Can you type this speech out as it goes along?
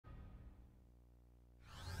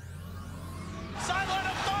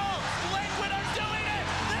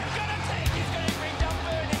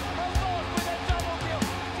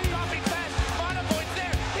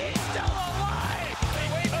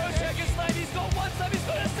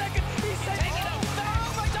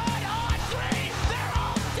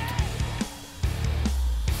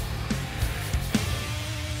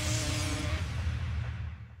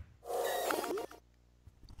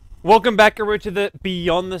Welcome back, everyone, to the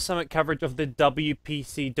Beyond the Summit coverage of the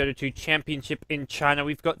WPC Dota 2 Championship in China.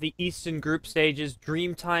 We've got the Eastern Group stages,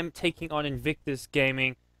 Dreamtime taking on Invictus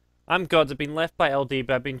Gaming. I'm Gods, I've been left by LD,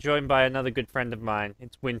 but I've been joined by another good friend of mine.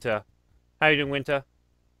 It's Winter. How you doing, Winter?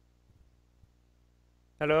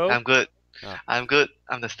 Hello? I'm good. Oh. I'm good.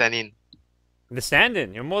 I'm the stand-in. The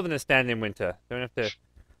stand-in. You're more than a stand-in, Winter. Don't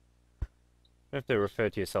have to refer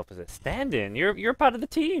to yourself as a stand-in. You're part of the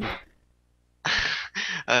team.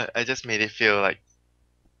 I just made it feel like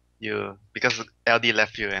you because LD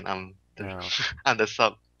left you and No. I'm the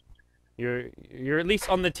sub. You're at least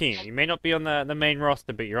on the team. You may not be on the main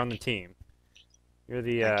roster, but you're on the team. You're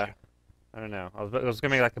the Thank you. I don't know. I was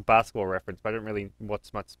gonna make like a basketball reference, but I don't really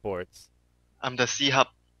watch much sports. I'm the C hub.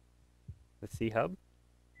 The C Hub?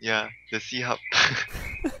 Yeah, the C hub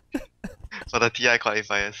for the TI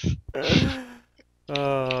qualifiers.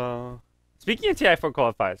 Oh. Speaking of TI4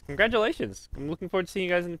 qualifiers, congratulations. I'm looking forward to seeing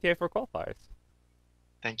you guys in the TI4 qualifiers.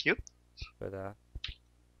 Thank you. But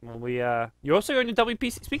well, you're also going to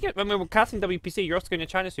WPC. Speaking of, when we were casting WPC, you're also going to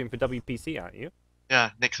China soon for WPC, aren't you? Yeah,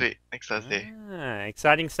 next week, next Thursday. Ah,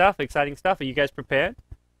 exciting stuff, exciting stuff. Are you guys prepared?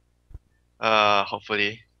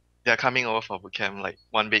 Hopefully they're coming over for boot camp like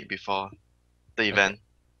 1 week before the event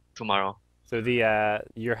tomorrow. So the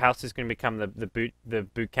your house is going to become the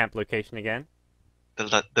boot camp location again?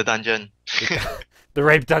 The dungeon. The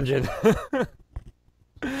rape dungeon.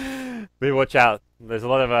 Maybe watch out. There's a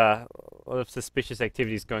lot of suspicious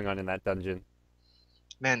activities going on in that dungeon.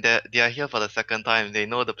 Man, they are here for the second time. They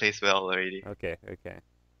know the place well already. Okay, okay.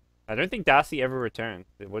 I don't think Darcy ever returned.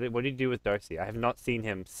 What did he do with Darcy? I have not seen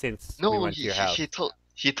him since we No, went to your house.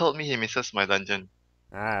 he told me he misses my dungeon.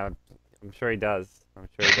 Ah, I'm sure he does. I'm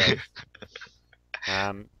sure he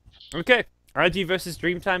does. Okay. IG versus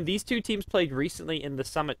Dreamtime. These two teams played recently in the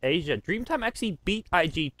Summit Asia. Dreamtime actually beat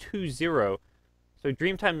IG 2-0. So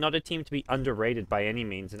Dreamtime not a team to be underrated by any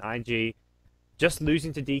means. And IG just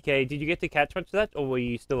losing to DK. Did you get to catch much of that, or were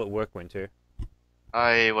you still at work, Winter?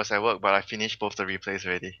 I was at work, but I finished both the replays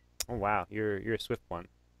already. Oh wow, you're a swift one.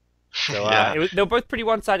 So Yeah. they were both pretty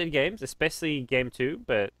one-sided games, especially game 2,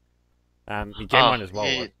 but game 1 as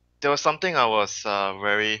well. There was something I was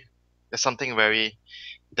there's something very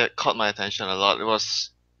that caught my attention a lot. It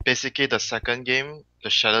was basically the second game, the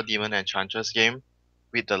Shadow Demon Enchantress game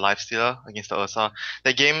with the Lifestealer against the Ursa.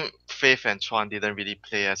 The game, Faith and Chuan didn't really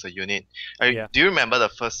play as a unit. Yeah. Do you remember the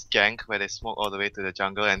first gank where they smoke all the way to the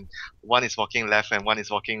jungle and one is walking left and one is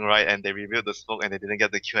walking right and they revealed the smoke and they didn't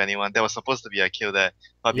get to kill anyone? There was supposed to be a kill there,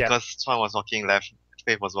 but Yeah. because Chuan was walking left,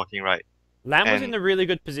 Faith was walking right. Lam was And in a really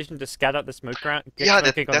good position to scout out the smoke ground. yeah,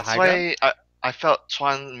 Smoke kick on the that's high ground. why I felt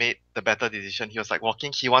Chuan made the better decision. He was like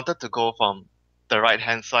walking. He wanted to go from the right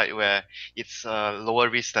hand side where it's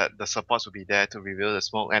lower risk that the supports would be there to reveal the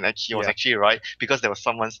smoke, and he was Yeah. actually right because there was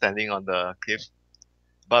someone standing on the cliff.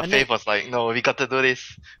 But And Faith was like, "No, we got to do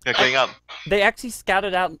this. We're going up." They actually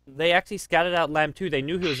scouted out. They actually scouted out Lam too. They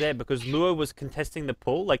knew he was there because Luo was contesting the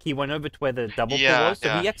pull. Like he went over to where the double pull Yeah, was, so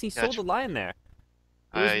he yeah, actually yeah. saw the lion there.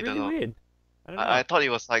 It was I don't really know. weird. I don't know. I thought it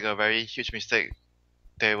was like a very huge mistake.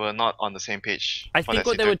 They were not on the same page I for think that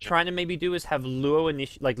what they were situation. trying to maybe do is have Luo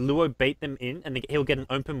Luo bait them in, and he'll get an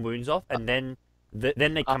open wounds off, and then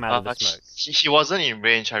they come out of the smoke. He wasn't in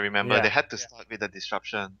range, I remember. Yeah. They had to start with the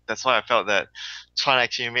disruption. That's why I felt that Chuan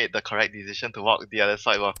actually made the correct decision to walk the other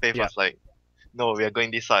side, while Faith Yeah. was like, "No, we are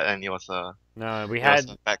going this side," and No, we it was had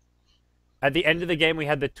a back. at the end of the game we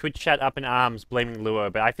had the Twitch chat up in arms blaming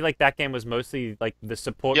Luo, but I feel like that game was mostly like the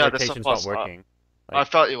support Yeah, the rotations not supports, working. I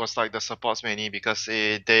felt it was like the supports mainly because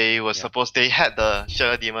they had the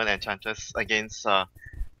Shadow Demon Enchantress against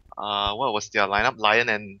what was their lineup? Lion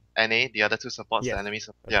and NA, the other two supports, Yes, the enemy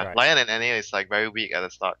that's yeah, right. Lion and NA is like very weak at the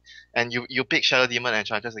start. And you pick Shadow Demon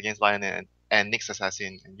Enchantress against Lion and Nyx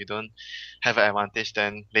Assassin and you don't have an advantage,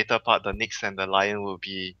 then later part the Nyx and the Lion will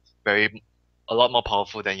be a lot more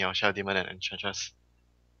powerful than your Shadow Demon and Enchantress.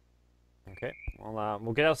 Okay, well,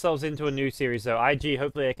 we'll get ourselves into a new series, though. IG,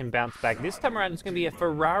 hopefully I can bounce back. This time around, it's going to be a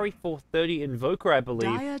Ferrari 430 Invoker, I believe.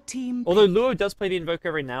 Although Luo does play the Invoker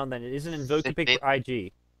every now and then, it is an Invoker Safe pick lane. for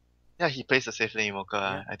IG. Yeah, he plays the safe lane Invoker.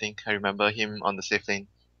 Yeah. I think I remember him on the safe lane.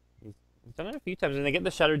 He's done it a few times, and they get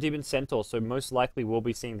the Shadow Demon Centaur, so most likely we'll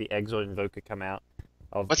be seeing the Exort Invoker come out.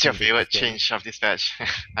 What's your Invictus favorite Gaming. change of this patch?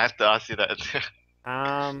 I have to ask you that.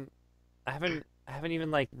 I haven't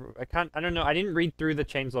even like, I don't know, I didn't read through the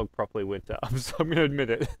changelog properly, Winter, so I'm gonna admit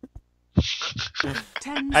it.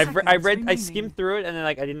 I skimmed through it, and then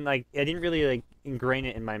like I didn't really like ingrain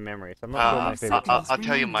it in my memory, so I'm not sure what my favorite. I'll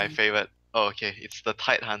tell you my favorite. Oh, okay. It's the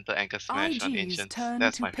Tide Hunter Anchor Smash on Ancients.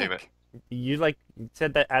 That's my favorite. You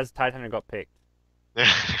said that as Tidehunter got picked.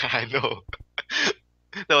 I know.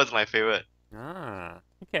 That was my favorite. Ah,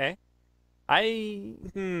 okay. I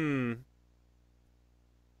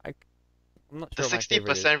I I'm not The sure what my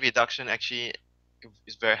favorite is. 60% reduction actually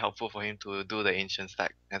is very helpful for him to do the ancient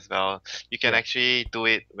stack as well. You can Yeah. actually do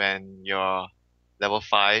it when you're level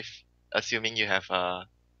 5, assuming you have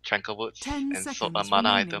Tranquil Boots 10 and so a seconds mana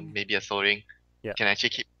item, remaining. maybe a Soul Ring. You Yeah. can actually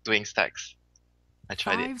keep doing stacks. I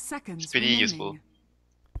tried it. 5 It's seconds pretty useful. remaining.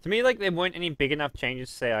 To me, like there weren't any big enough changes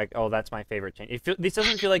to say like, oh, that's my favorite change. This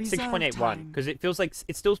doesn't feel like Reserve 6.81 time. because it feels like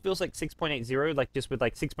it still feels like 6.80, like just with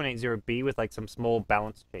like 6.80b with like some small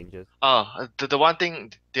balance changes.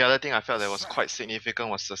 The other thing I felt that was quite significant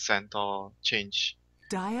was the Centaur change.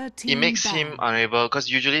 Dire It team makes him ban. unable because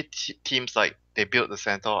usually teams like they build the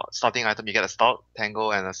Centaur starting item, you get a stout,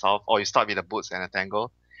 tangle, and a salve, or you start with the boots and a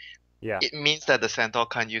tangle. Yeah, It means that the Centaur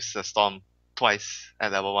can't use the storm twice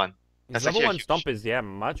at level 1. his That's level actually a one huge. stomp is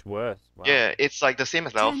much worse. Wow. Yeah, it's like the same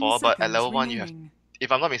as level 10 4, but at seconds level 1 you have, remaining.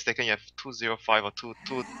 if I'm not mistaken, you have 205 or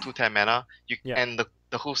 210 mana. Yeah. And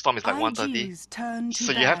the whole storm is like 130. IG's turn to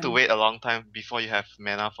So you have to ban. wait a long time before you have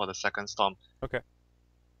mana for the second storm. Okay.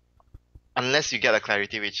 Unless you get a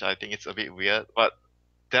clarity, which I think it's a bit weird, but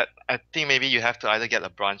that I think maybe you have to either get a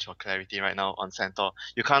branch or clarity right now on Centaur.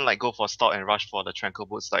 You can't like go for stalk and rush for the tranquil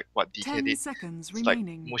boots like what DK 10 did. seconds It's like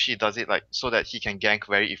remaining. Mushi does it like so that he can gank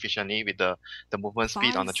very efficiently with the movement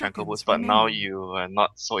speed on 5 the tranquil boots, seconds but now remaining. you are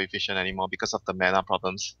not so efficient anymore because of the mana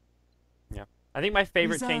problems. Yeah. I think my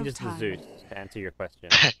favorite change Reserve is the time. Zeus. To answer your question,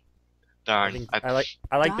 I Darn. think I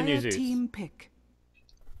like the new Dire Zeus. team pick.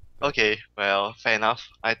 Okay, well, fair enough.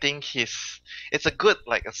 I think it's a good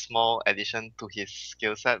like a small addition to his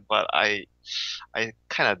skill set, but I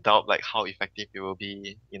kind of doubt like how effective it will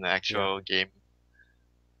be in an Yeah. actual game.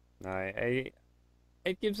 I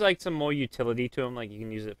it gives like some more utility to him. Like you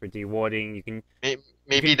can use it for dewarding. You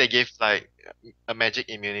Maybe can they give like a magic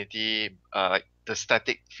immunity, like the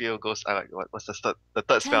static field goes, like what's the third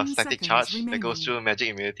spell, 10 static seconds charge that goes remaining. through magic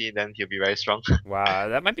immunity, then he'll be very strong. wow,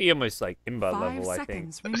 that might be almost like Imba 5 level. I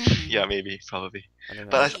think. seconds remaining. Yeah, maybe, probably. I don't know.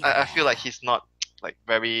 But I feel like he's not like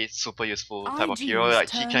very super useful type of hero. IG's Like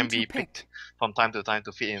he turn can to be picked pick. from time to time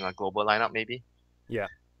to fit in a global lineup, maybe. Yeah.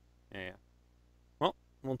 Yeah. Well,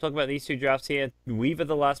 we'll talk about these two drafts here. Weaver,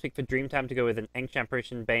 the last pick for Dreamtime to go with an Ancient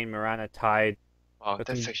Apparition, Bane, Mirana, Tide. Wow, Got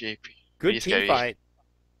that's some actually good pretty team scary. fight.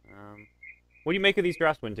 What do you make of these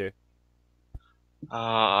drafts, Winter?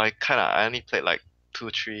 I only played like 2,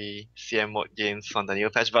 3 CM mode games on the new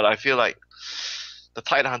patch, but I feel like the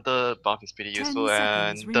Tide Hunter buff is pretty 10 useful,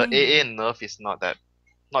 seconds and the AA remaining. nerf is not that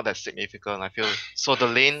significant. I feel so the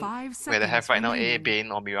lane 5 where they have seconds right now AA remaining.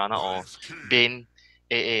 Bane or Mirana or Bane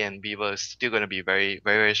AA and Beaver is still gonna be very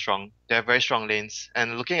very very strong. They have very strong lanes,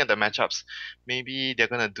 and looking at the matchups, maybe they're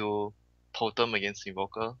gonna do Totem against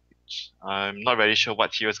Invoker. Which I'm not very sure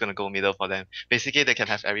what hero is gonna go middle for them. Basically, they can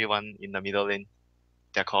have everyone in the middle lane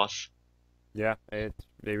their cause. Yeah,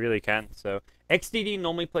 they really can. So XDD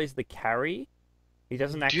normally plays the carry. He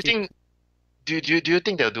doesn't Do you actually. think do you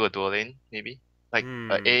think they'll do a dual lane maybe? Like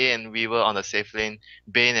Hmm. A and Weaver on the safe lane,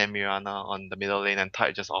 Bane and Mirana on the middle lane, and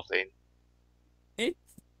Tide just off lane. It's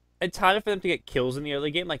it's harder for them to get kills in the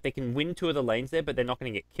early game. Like they can win two of the lanes there, but they're not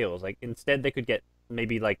going to get kills. Like instead, they could get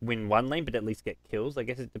maybe like win one lane, but at least get kills. I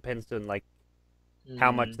guess it depends on like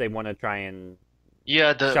how much Hmm. they want to try and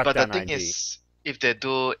Yeah, shut but the down thing IG. is, if they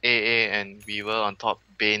do AA and Weaver on top,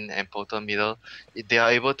 Bane and Potent middle, they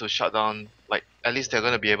are able to shut down. Like at least they're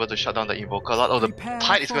gonna be able to shut down the Invoker a lot. Oh, the Prepare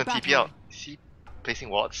Tide is for gonna TP battle. out. Is he placing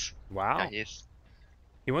wards? Yeah, Wow. he is.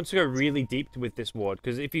 He wants to go really deep with this ward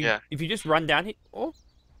because Yeah. if you just run down here, oh,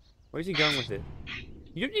 where's he going with it?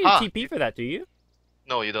 You don't need a Huh? TP for that, do you?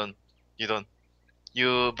 No, you don't. You don't.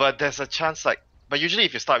 But there's a chance like, but usually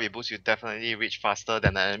if you start with boost, you definitely reach faster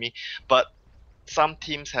than the enemy. But some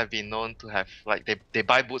teams have been known to have like they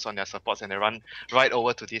buy boots on their supports and they run right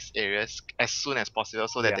over to these areas as soon as possible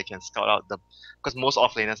so that Yeah. they can scout out because most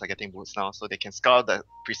offlaners are getting boots now, so they can scout out the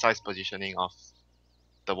precise positioning of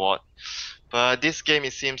the ward. But this game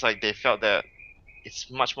it seems like they felt that it's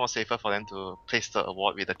much more safer for them to place the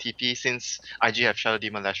ward with the TP since IG have Shadow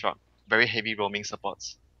Demon Lashrock, very heavy roaming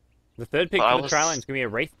supports. The third But pick I for the trial line was is going to be a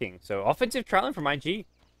Wraith King. So offensive trial line from IG.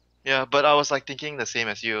 Yeah, but I was like thinking the same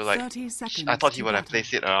as you. Like 30 I seconds thought he to would have battle.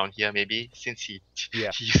 placed it around here maybe since he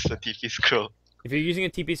Yeah. he used the TP scroll. If you're using a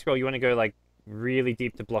TP scroll, you want to go like really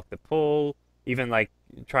deep to block the pull. Even like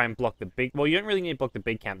try and block the big. Well, you don't really need to block the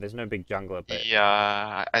big camp. There's no big jungler, but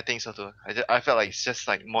Yeah, I think so too. I felt like it's just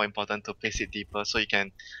like more important to place it deeper so you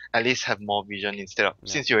can at least have more vision instead of no.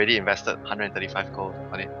 since you already invested 135 gold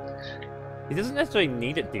on it. He doesn't necessarily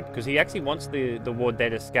need it deep because he actually wants the ward there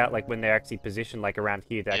to scout like when they're actually positioned like around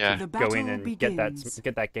here to Yeah. actually The go in battle and begins.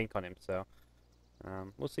 get that gank on him. So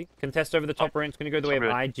We'll see. Contest over the top lane. It's going to go the way of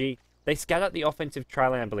IG. They scout out the offensive tri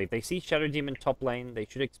lane, I believe. They see Shadow Demon top lane. They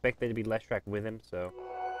should expect there to be Leshrac with him, so...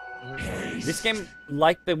 This game,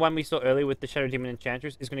 like the one we saw earlier with the Shadow Demon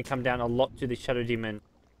Enchantress, is going to come down a lot to the Shadow Demon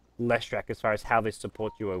Leshrac as far as how this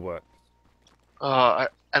support duo works.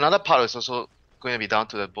 Another part is also going to be down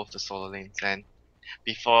to both the solo lanes. And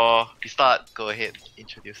before we start, go ahead,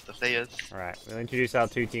 introduce the players. Alright, we'll introduce our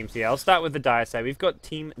two teams here. I'll start with the Dire side. We've got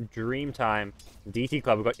Team Dreamtime, DT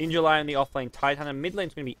Club. We've got Injuly on the offlane, Tidehunter. Mid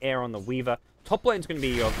lane's going to be Air on the Weaver. Top lane's going to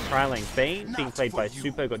be your tri-lane Bane, being played by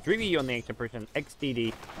Super. We've got Dreamy on the Ancient Person,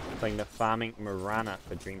 XDD playing the farming Mirana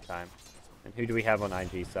for Dreamtime. And who do we have on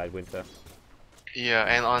IG side, Winter? Yeah,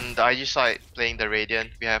 and on the IG side, playing the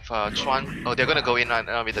Radiant, we have Chuan. Oh, they're going to go in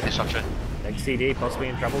with the Disruption. XDD possibly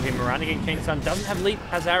in trouble here. Mirana getting Chain Sun, doesn't have leap,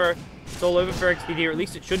 has arrow. It's all over for XDD, or at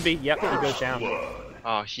least it should be. Yep, he goes down.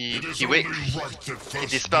 Oh, he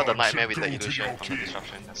dispelled the Nightmare with the illusion from the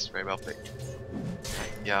Disruption. That's very well played.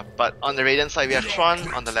 Yeah, but on the Radiant side, we have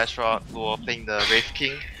Tron on the Leshrac, who are playing the Wraith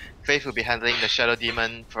King. Faith will be handling the Shadow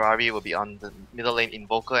Demon. Ferrari will be on the middle lane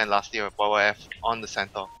Invoker, and lastly, YYF on the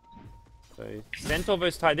Centaur. So Centaur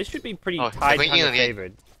versus Tide. This should be pretty Tide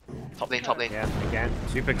favored. Top lane. Yeah, again,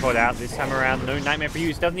 Super caught out this time around. No Nightmare for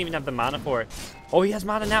use. Doesn't even have the mana for it. Oh, he has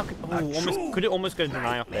mana now. Oh, could it almost go to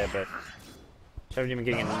deny off there, but Shadow Demon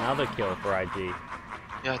getting another kill for IG.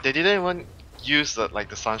 Yeah, they didn't even use the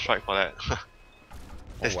Sunstrike for that.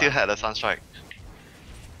 They still had the Sunstrike.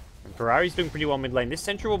 And Ferrari's doing pretty well mid lane. This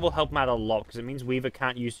Central will help him out a lot because it means Weaver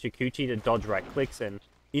can't use Shikuchi to dodge right clicks, and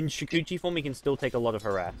in Shikuchi form he can still take a lot of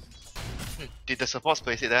harass. Did the supports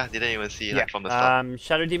place it there? Didn't even see from the start.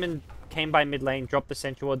 Shadow Demon came by mid lane, dropped the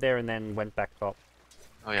Central Ward there, and then went back top.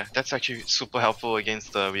 Oh yeah, that's actually super helpful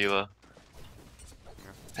against the Weaver.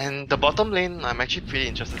 And the bottom lane, I'm actually pretty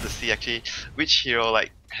interested to see actually which hero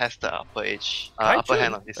has the upper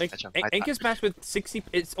hand on this matchup. Anchor Smash with 60,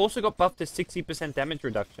 it's also got buffed to 60% damage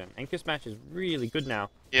reduction. Anchor Smash is really good now.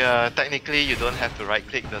 Yeah, technically you don't have to right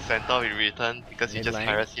click the Centaur in return because you just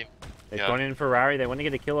harass him. They've gone in Ferrari, they want to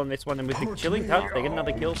get a kill on this one, and with the Chilling Touch, they get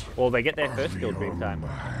another kill. Or they get their first kill Dreamtime.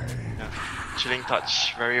 Yeah. Chilling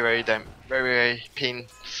Touch, very pain.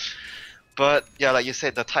 But yeah, like you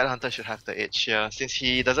said, the Tidehunter should have the edge here, since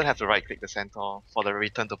he doesn't have to right click the Centaur for the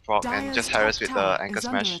return to proc and just harass with the Anchor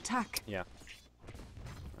Smash. Yeah.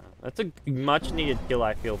 That's a much needed kill,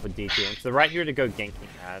 I feel, for DT. It's the right hero to go ganking.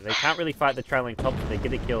 They can't really fight the trailing top, so they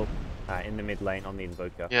get a kill in the mid lane on the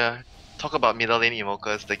Invoker. Yeah, talk about middle lane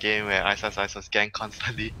Invokers, the game where Ice was ganked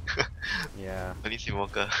constantly. Yeah. Police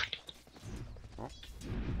Invoker. Well,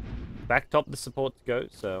 back top the supports go,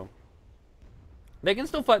 so... They can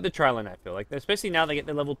still fight the tri lane, I feel like. Especially now they get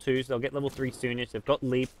their level 2s, they'll get level 3 soonish. They've got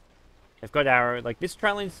leap, they've got arrow. Like, this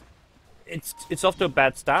tri lane's... It's off to a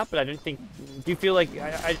bad start, but I don't think... Do you feel like...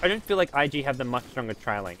 I don't feel like IG have the much stronger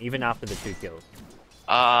tri lane, even after the 2 kills.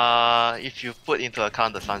 If you put into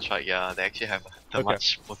account the Sunstrike, yeah, they actually have the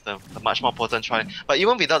much more potent tri lane. But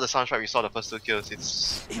even without the Sunstrike, we saw the first 2 kills.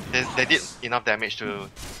 They did enough damage to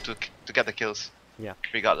get the kills. Yeah.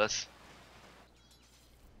 Regardless.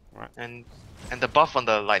 Right. And the buff on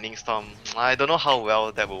the Lightning Storm, I don't know how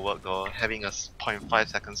well that will work though, having a 0.5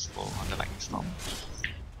 seconds slow on the Lightning Storm.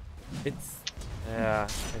 It's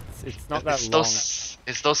not that long.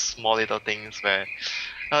 It's those small little things where,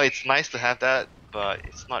 it's nice to have that, but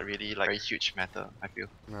it's not really like a huge matter, I feel.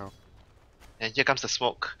 No. And here comes the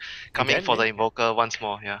smoke, coming for the Invoker once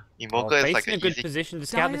more. Yeah, Invoker is like in a good position to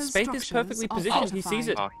scout. The Spade is perfectly positioned. He sees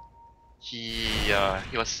it.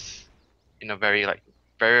 He was in a very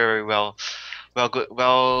well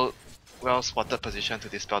spotted position to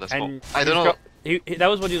dispel the smoke. And I don't know. That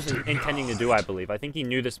was what he was intending to do, I believe. I think he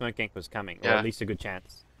knew the smoke gank was coming, or at least a good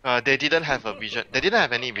chance. They didn't have a vision. They didn't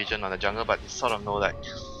have any vision on the jungle, but you sort of know that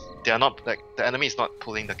they are not the enemy is not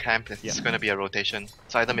pulling the camp. It's going to be a rotation.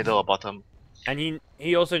 It's either middle or bottom. And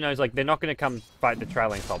he also knows they're not going to come fight the tri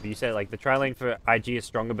lane top. You said the tri lane for IG is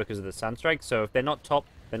stronger because of the Sunstrike. So if they're not top,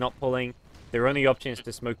 they're not pulling. Their only option is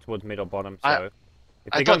to smoke towards mid or bottom. So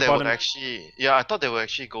I thought they would actually, I thought they would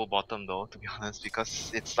actually go bottom though, to be honest,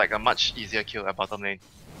 because it's like a much easier kill at bottom lane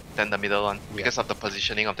than the middle one because of the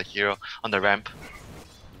positioning of the hero on the ramp.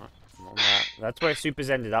 Well, that's where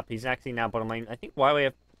Super's ended up. He's actually now bottom lane. I think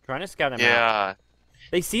YYF trying to scout him out. Yeah.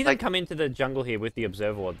 They see them come into the jungle here with the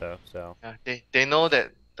Observer Ward though, so... Yeah, they know that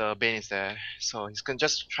the Bane is there, so he's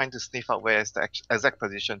just trying to sniff out where is the exact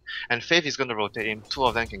position. And Faith is going to rotate in. 2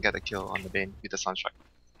 of them can get a kill on the Bane with the Sunstrike.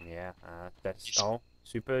 Yeah,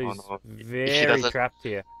 Super is very trapped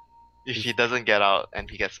here. If he doesn't get out and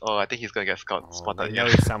he gets... I think he's going to get spotted. They know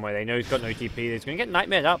he's somewhere. They know he's got no TP. He's going to get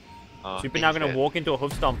Nightmared up. Super now going to walk into a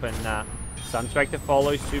Hoof Stomp and Sunstrike to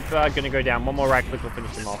follow. Super gonna go down. One more right click will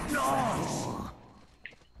finish him off.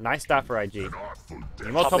 Nice start for IG.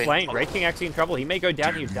 Meanwhile, top lane. Wraith King actually in trouble. He may go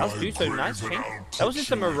down. He does do so. Nice chain. That was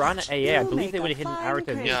just a Mirana AA. I believe they would have hit an arrow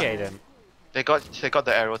to initiate him. They got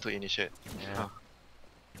the arrow to initiate. Yeah.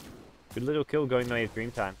 Good little kill going away with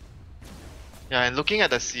Dreamtime. Yeah, and looking at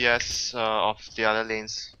the CS of the other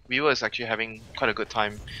lanes, Weaver is actually having quite a good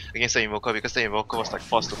time against the Invoker because the Invoker was like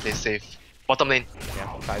forced to play safe. Bottom lane.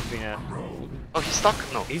 Yeah, Ty's been a... Oh, he's stuck?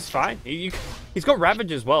 No. He's fine. He's got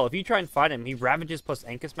Ravage as well. If you try and fight him, he Ravages plus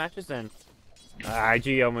Anchor Smashes, and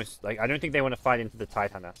IG almost... Like, I don't think they want to fight into the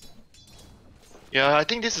Tide Hunter. Yeah, I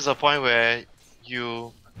think this is a point where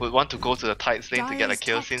you would want to go to the Tide's lane to get a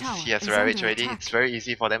kill since he has Ravage already. It's very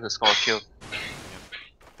easy for them to score a kill.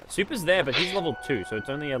 Super's there, but he's level 2, so it's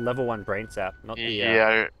only a level 1 Brain Sap, not the...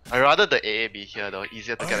 Yeah, I'd rather the AA be here though,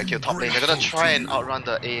 easier to get a kill top lane. They're gonna try and outrun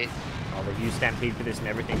the AA. Oh, they use Stampede for this and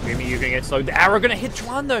everything. Dreamy U gonna get slowed. The arrow gonna hit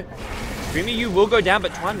Chuan though. Dreamy U will go down,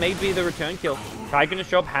 but Chuan may be the return kill. Ty gonna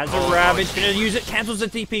show up, has a Ravage, gonna use it, cancels the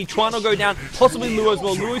TP. Chuan will go down, possibly Luo as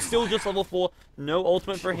well. Luo's still just level 4, no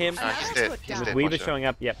ultimate for him. He's dead. He's With dead. Weaver showing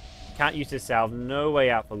up, yep. Can't use his salve, no way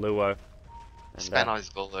out for Luo. And, Spent on his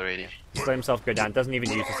gold already. Just let himself go down, doesn't even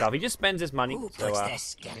use his salve. He just spends his money, so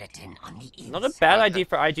not a bad idea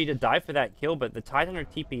for IG to die for that kill, but the Titanhunter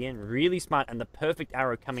TP in, really smart, and the perfect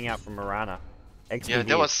arrow coming out from Mirana. Yeah,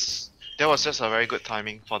 that was just a very good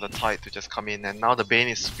timing for the Tide to just come in, and now the Bane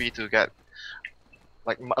is free to get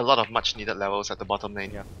like a lot of much needed levels at the bottom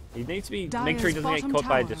lane. Yeah, he needs to be make sure he doesn't get caught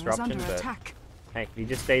by a disruption, but hey, he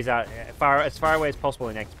just stays out as far away as possible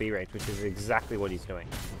in XP range, which is exactly what he's doing.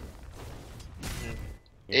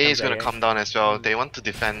 A is gonna come down as well. They want to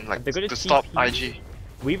defend, like, to stop IG.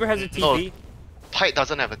 Weaver has a TP. No, Tide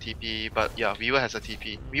doesn't have a TP, but yeah, Weaver has a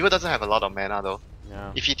TP. Weaver doesn't have a lot of mana though.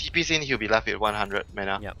 No. If he TPs in, he'll be left with 100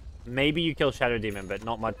 mana. Yep. Maybe you kill Shadow Demon, but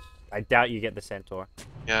not much. I doubt you get the Centaur.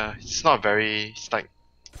 Yeah, it's not very. It's like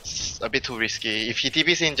it's a bit too risky. If he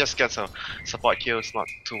TPs in, just gets a support kill. It's not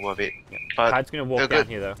too worth it. Yep. But Tide's gonna walk down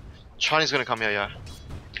here though. Chuan is gonna come here, yeah.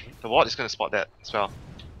 The ward is gonna spot that as well.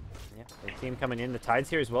 Yeah, they see him coming in. The Tide's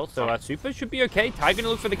here as well, so Super should be okay. Tide gonna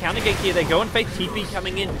look for the counter gate here. They go on Faith. TP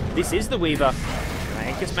coming in. This is the Weaver.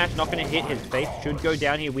 Anchor Smash not gonna hit. His Faith should go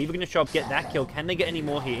down here. Weaver gonna show up, get that kill. Can they get any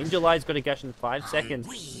more here? Injuly's got a gush in 5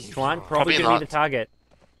 seconds. Chuan probably gonna be the target.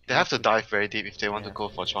 They have to dive very deep if they want to go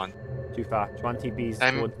for Chuan. Too far. Chuan TP's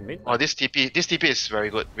towards mid. Oh, this TP is very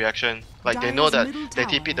good reaction. Like, they know that they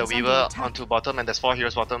TP the Weaver onto bottom and there's 4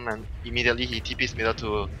 heroes bottom, and immediately he TPs middle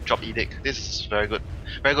to drop Edict. This is very good.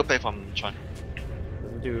 Very good play from Chuan.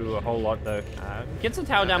 Doesn't do a whole lot though. Gets the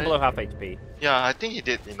tower down below half HP. Yeah, I think he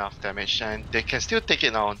did enough damage, and they can still take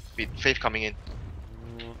it now with Faith coming in.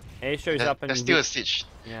 Air shows up and there's still a siege.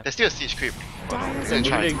 Yeah. There's still a siege creep.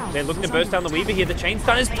 They're looking to burst down the Weaver here. The chain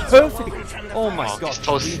stun is perfect. Oh my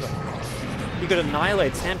god. He got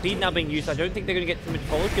annihilated. Stampede now being used. I don't think they're going to get too much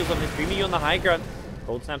follow kills on this. Dreamy on the high ground.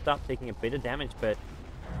 Gold snapped up, taking a bit of damage, but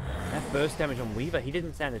that burst damage on Weaver, he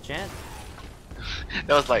didn't stand a chance.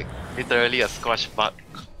 That was like literally a squash bug.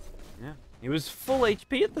 Yeah, he was full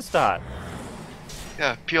HP at the start.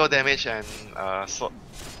 Yeah, pure damage and Soul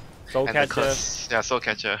Catcher. Yeah, Soul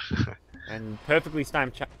Catcher. And perfectly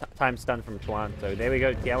timed stun from Chuan. So there we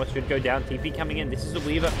go. Tower should go down. TP coming in. This is the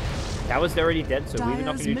Weaver. Tower's already dead, so Weaver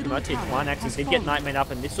not going to do too much here. Chuan actually did get Nightmare up,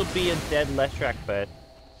 and this will be a dead Leshrac, but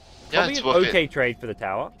probably an okay trade for the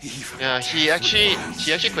tower. Yeah, he actually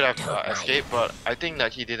could have escaped, but I think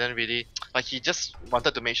that he didn't really, like, he just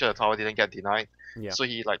wanted to make sure the tower didn't get denied. Yeah. So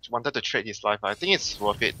he like wanted to trade his life. I think it's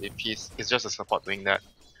worth it if it's just a support doing that.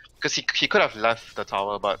 Because he could have left the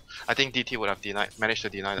tower, but I think DT would have managed to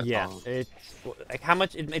deny the tower. Yeah, it's like how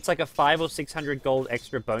much? It's like a 500 or 600 gold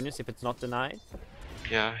extra bonus if it's not denied.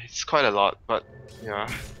 Yeah, it's quite a lot, but yeah.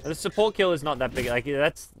 The support kill is not that big. Like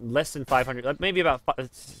that's less than 500. Like maybe about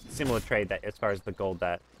similar trade that as far as the gold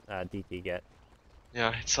that DT get.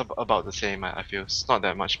 Yeah, it's about the same. I feel it's not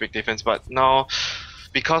that much big difference. But now,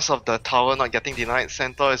 because of the tower not getting denied,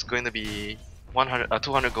 Centaur is going to be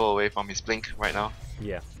 200 gold away from his blink right now.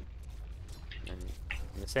 Yeah.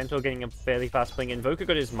 And the Centaur getting a fairly fast blink. Invoker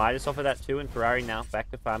got his Midas off of that too, and Ferrari now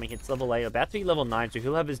back to farming. Hits level 8, about to be level 9, so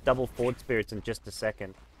he'll have his double Ford Spirits in just a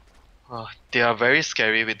second. They are very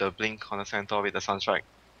scary with the blink on the Centaur with the Sunstrike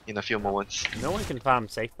in a few moments. No one can farm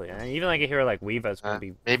safely, and even like a hero like Weaver is going to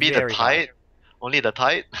be maybe the Tide. Hard. Only the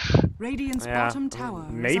Tide. Radiant's bottom tower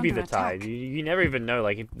maybe is the under Tide. attack. You never even know.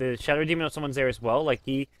 Like if the Shadow Demon or someone's there as well, like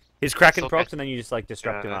his Kraken procs, and then you just like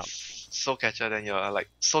disrupt him up. Soul Catcher, then you're like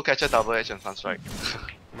Soul Catcher, Double Edge, and Sunstrike.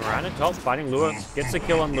 Mirana top fighting Lure, gets the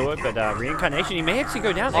kill on Lure, but Reincarnation, he may actually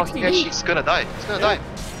go down. Oh, yeah, she's gonna die. She's gonna die.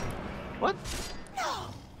 What?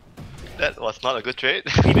 That was not a good trade.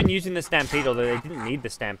 Even using the Stampede, although they didn't need the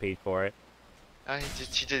Stampede for it.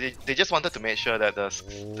 They just wanted to make sure that the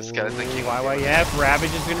Skeleton King... YYF,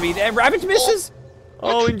 Ravage is going to be there. Ravage misses!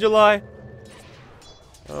 Oh, in July.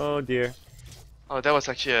 Oh dear. Oh, that was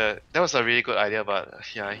actually a really good idea, but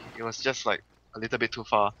yeah, it was just like a little bit too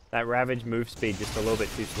far. That Ravage move speed just a little bit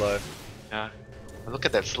too slow. Yeah. Look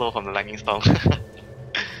at that slow from the Lightning Storm. I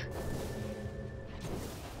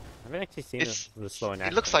haven't actually seen the slow in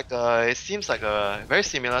action. It looks like it seems like very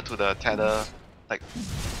similar to the Tether. Like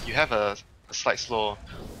you have a slight slow,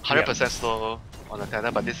 100% slow on the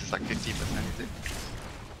Tether, but this is like 50%, is it?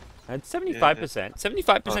 It's 75%.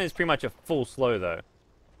 75% is pretty much a full slow though.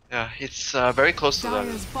 Yeah, it's very close to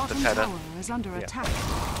Dire's the bottom Tether. tower is under attack.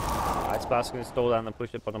 Ice Blast going to stall down the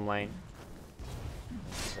push at bottom lane.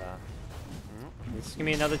 This is going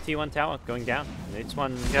to be another T1 tower going down. This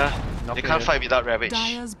one... Yeah, they can't fight without Ravage.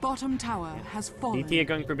 Dire's bottom tower has fallen. DT are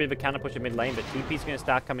going for a bit of a counter push at mid lane, but TP's going to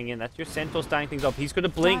start coming in. That's your Centaur starting things off. He's going to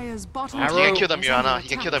blink. Dire's bottom Arrow. He can kill the is Mirana. under He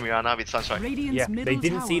can kill the Mirana with Sunstrike. Radiant's Yeah, they middle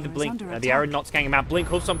didn't see the tower is blink. under The arrow attack. not scanning him out. Blink,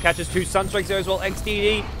 Hoofstomp catches 2 Sunstrikes there as well.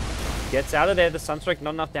 XDD gets out of there. The Sunstrike,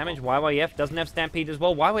 not enough damage. YYF doesn't have Stampede as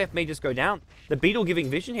well. YYF may just go down. The Beetle giving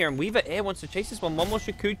vision here, and Weaver Air wants to chase this one. One more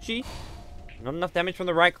Shikuchi. Not enough damage from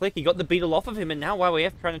the right click. He got the Beetle off of him, and now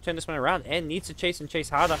YYF trying to turn this one around. Air needs to chase and chase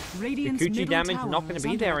harder. Radiant's Shikuchi middle damage tower not going is to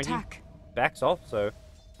be under there, and he attack. backs off, so...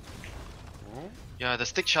 Yeah, the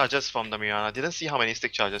stick charges from the Mirana. Didn't see how many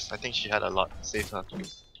stick charges. I think she had a lot. Saved her.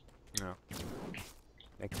 No.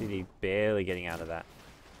 XDD barely getting out of that.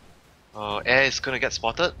 Air is gonna get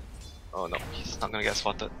spotted. Oh no, he's not gonna get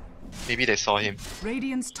spotted. Maybe they saw him.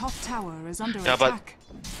 Radiant's top tower is under Yeah, but- attack.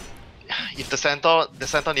 If the Centaur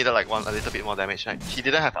needed like a little bit more damage, right? He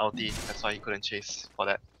didn't have ulti, that's why he couldn't chase for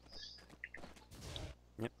that.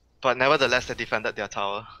 Yep. But nevertheless, they defended their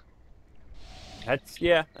tower. That's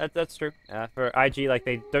true. For IG, like,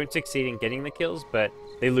 they don't succeed in getting the kills, but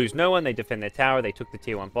they lose no one, they defend their tower, they took the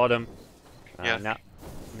tier 1 bottom. Yeah. Now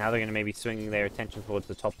they're going to maybe swing their attention towards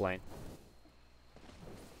the top lane.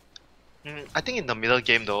 I think in the middle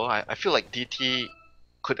game though, I feel like DT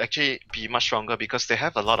could actually be much stronger because they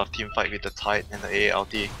have a lot of team fight with the Tide and the AA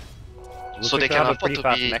ulti. Looks So like they they'll can have a afford pretty to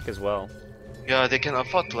fast be... mech as well. Yeah, they can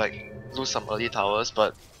afford to like lose some early towers,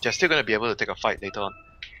 but they're still gonna be able to take a fight later on.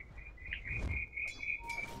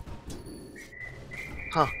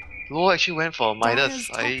 Huh. Luo actually went for Midas. Dire's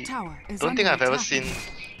top I tower is don't think under I've ever attack. seen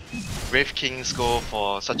Wraith Kings go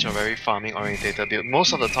for such a very farming orientated build.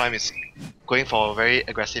 Most of the time it's going for a very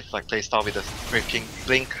aggressive like playstyle with the Wraith King,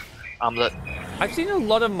 Blink, Armlet. I've seen a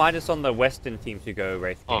lot of Midas on the Western teams who go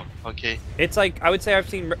Wraith King. Oh, okay. It's like, I would say I've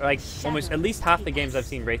seen like almost at least half the games I've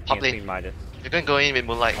seen Wraith King Top has lane. been Midas. You're gonna go in with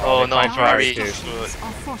Moonlight. Oh, Oh no, they fight Ferrari. Ferrari too.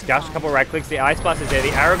 Screwed. Gash, a couple right clicks, the Ice Blast is there, the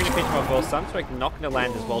arrow gonna finish him off well, Sunstrike not gonna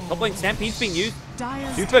land as well. Top lane Stampede's being used,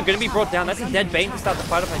 Super gonna be brought down, that's a dead Bane to start the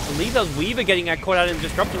fight off. I believe that was Weaver getting caught out in the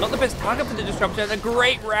disruption, not the best target for the disruption, and a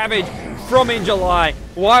great Ravage from in July.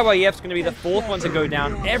 YYF's gonna be the 4th one to go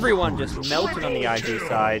down, everyone just melted on the IG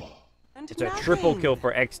side. It's a triple kill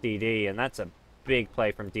for XDD, and that's a big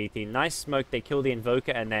play from DT. Nice smoke, they kill the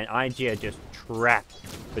Invoker, and then IG are just trapped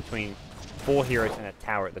between 4 heroes and a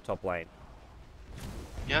tower at the top lane.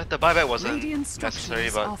 Yeah, the buyback wasn't Radiant necessary,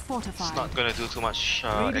 structures but are fortified. it's not gonna do too much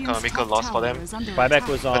Radiant's economical top loss for tower them. is under Buyback attack.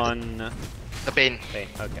 was on... The Bane. Bane,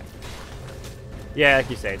 okay. Yeah, like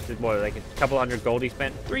you said, it's what, like a couple hundred gold he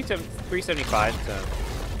spent? 375, so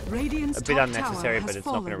Radiant's a bit top unnecessary, tower but has it's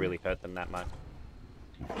not going to fallen. really hurt them that much.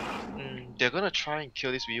 They're gonna try and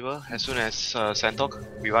kill this Weaver as soon as Santok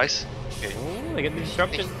revives. Okay. Oh, they get the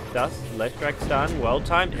disruption. Dust, left strike stun, well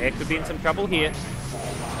timed. Air could be in some trouble here.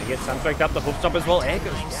 They get Sunstrike up, the Hoofstomp as well. Air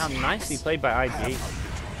goes down, nicely played by IG.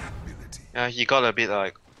 Yeah, he got a bit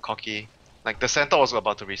like cocky. Like the Centaur was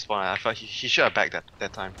about to respawn. I thought he should have backed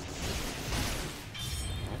that time.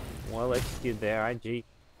 Well executed there, IG.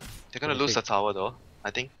 They're gonna lose the tower though.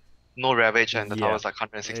 I think no Ravage and the Yeah. tower's like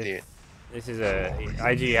 168. This is a...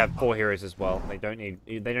 IG have 4 heroes as well. They don't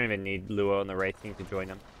even need Lua on the Wraith King to join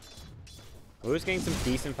them. Lua's getting some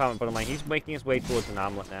decent farm at bottom lane. He's making his way towards an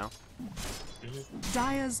armlet now.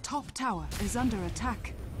 Dire's top tower is under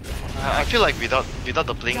attack. I feel like without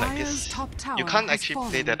the blink like Dire's this, top tower you can't has actually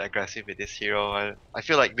play fallen. that aggressive with this hero. I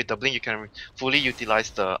feel like with the blink you can fully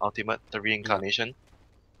utilize the ultimate, the reincarnation.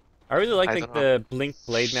 I really like I like don't know. the Blink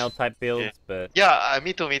Blade Mail type builds, Yeah. but Yeah,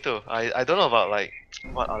 me too. I don't know about like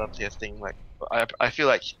what other players think. Like I feel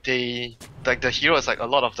like the hero is like a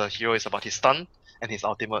lot of the hero is about his stun and his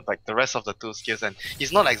ultimate. Like the rest of the 2 skills, and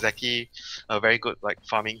he's not exactly a very good like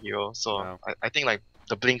farming hero. So Wow. I think like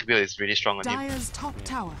the blink build is really strong on him. Dire's top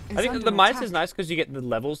tower is I think under the Midas attack. is nice because you get the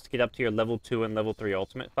levels to get up to your level 2 and level 3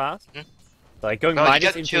 ultimate fast. Hmm? Like going Well, you Midas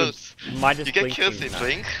get into kills. Midas You get blink kills seems with nice.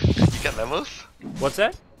 blink. You get levels. What's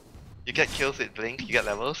that? You get kills with blink. You get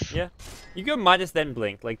levels. Yeah. You go Midas then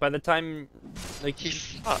blink. Like by the time, like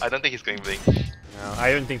I don't think he's going blink. no,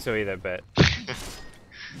 I don't think so either. But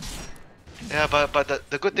Yeah, but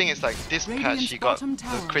the good thing is like this patch Radiant's he got bottom the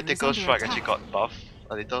tower critical is under strike attack. actually got buff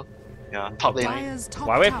a little. Yeah, top lane. Dire's top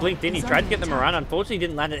Huawei tower blinked in. He is tried to under get them attack. around. Unfortunately,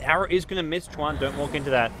 didn't land. An arrow is gonna miss Chuan. Don't walk into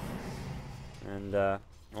that. And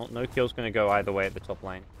well, no kill's gonna go either way at the top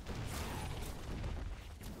lane.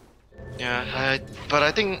 Yeah, but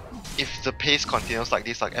I think if the pace continues like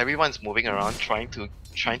this, like everyone's moving around trying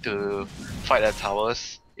to fight at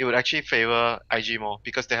towers, it would actually favor IG more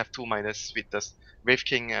because they have 2 minus with the Wraith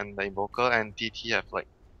King and the Invoker, and DT have like,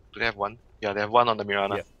 do they have 1? Yeah, they have 1 on the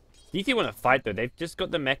Mirana. Yeah. DT want to fight though. They've just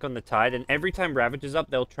got the mech on the tide, and every time Ravage is up,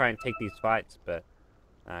 they'll try and take these fights. But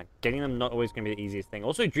getting them not always going to be the easiest thing.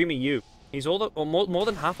 Also, Dreamy U, he's more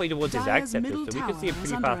than halfway towards his ag Dire's scepter, middle so we could see a tower is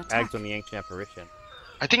pretty under fast ags attack. on the Ancient Apparition.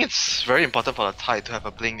 I think it's very important for the Tide to have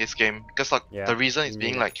a blink this game because like Yeah, the reason is you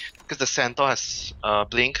being need it. like because the Centaur has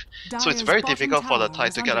blink, so it's Dire's very bottom difficult for the tower Tide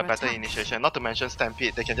is to get a under better attack. initiation. Not to mention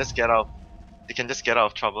Stampede, they can just get out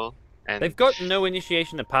of trouble. And They've got no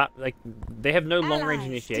initiation apart, like, they have no long-range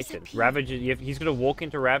Allies initiation. disappear. Ravage, he's going to walk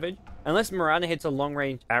into Ravage. Unless Mirana hits a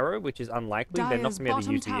long-range arrow, which is unlikely, they're not Dire's going to be able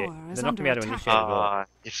to use bottom it. tower is They're not going to be able to under initiate at all.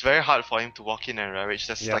 it's very hard for him to walk in and ravage.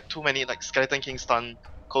 There's Yeah. like too many like Skeleton King stun,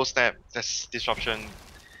 Cold Snap, there's disruption.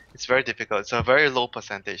 It's very difficult. It's a very low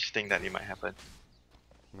percentage thing that it might happen.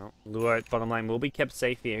 No, Luo at bottom lane will be kept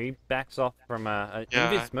safe here. He backs off from a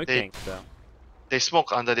Yeah, invis smoke they- tank, so. They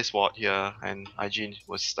smoke under this ward here, and IG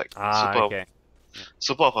was like Ah, super okay.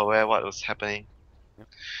 super aware what was happening.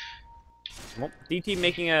 Well, DT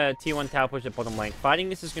making a T1 tower push at bottom lane. Fighting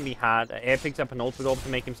this is going to be hard. Air picks up an ultimate orb to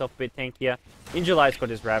make himself a bit tankier. In July's got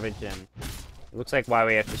his Ravage, and it looks like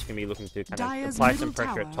YWF is going to be looking to kind of Dire's apply some middle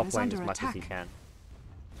pressure at tower top is lane as under much as he attack. can.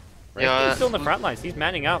 Yeah, He's still in the front lines. He's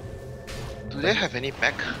manning up. Do they have any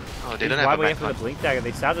mech? Oh, they He's don't have a YWF mech. with a blink dagger.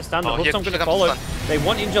 They start to stun. The Oh, Hook's here not going to comes follow. the They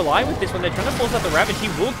want in July with this one. They're trying to force out the Ravage. He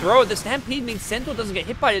will throw it. The Stampede means Centaur doesn't get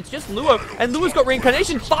hit by it. It's just Luo. And Luo's got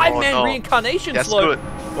Reincarnation. 5-man no. Reincarnation That's slow. good.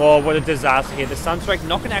 Oh, what a disaster here. The Sunstrike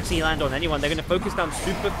not going to actually land on anyone. They're going to focus down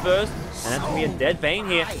Super first. And that's going to be a dead Bane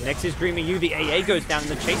here. Next is Dreamy U. The AA goes down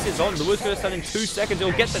and the chase is on. Luo's going to stun in 2 seconds.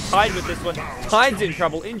 He'll get the Tide with this one. Tide's in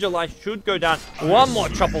trouble. In July should go down. One more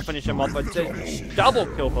chop will finish him off. But double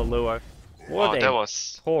kill for Luo. What Oh, a that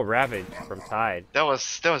was poor Ravage from Tide.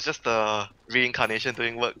 just the reincarnation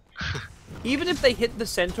doing work. Even if they hit the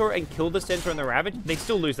Centaur and kill the Centaur and the Ravage, they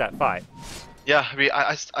still lose that fight. Yeah,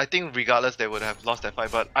 I think regardless they would have lost that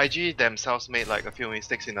fight, but IG themselves made like a few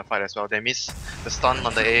mistakes in the fight as well. They missed the stun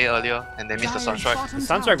on the A earlier, and they missed the Dire's Sunstrike. bottom The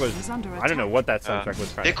Sunstrike tower was... is under I don't know attack. what that Sunstrike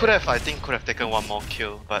was trying They to could have, I think, taken one more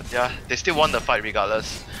kill, but yeah, they still won the fight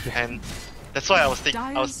regardless. And that's why I was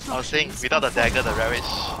saying without the dagger, the Ravage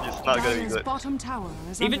is not gonna be Dire's good. bottom tower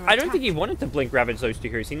is Even under I don't think attack. he wanted to blink Ravage those two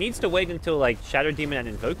heroes. He needs to wait until like Shadow Demon and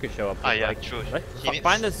Invoker show up. Ah, yeah, like, true. Let's He needs-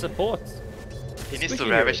 find the supports. He needs to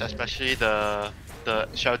Squishy ravage, heroes. especially the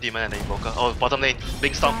Shadow Demon and the Invoker. Oh, bottom lane,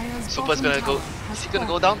 Big Storm. Dire's Super's bottom gonna go. tower has Is he gonna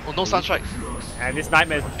go fallen. down? Oh, no Sunstrike. And this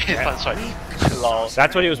Nightmare's... His Sunstrike. Lol.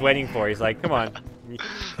 That's what he was waiting for. He's like, come on.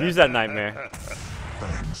 Use that Nightmare.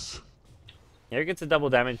 Here gets a double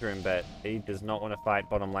damage room, but he does not want to fight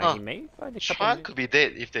bottom lane. Huh. He may fight a couple Chuan of... could be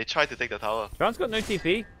dead if they try to take the tower. Chuan's got no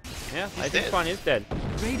TP. Yeah, I think dead. Chuan is dead.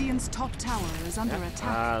 Radiant's top tower is under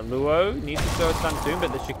attack. Luo needs to throw a stun soon,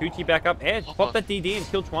 but the Shikuchi back up. Edge, pop that DD and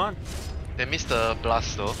kill Chuan. They missed the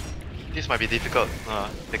blast though. This might be difficult.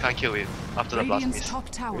 They can't kill it after the blast Radiant's miss. top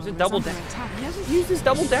tower There's is a double under damage. attack. He hasn't used his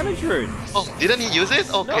double damage rune. Oh, didn't he use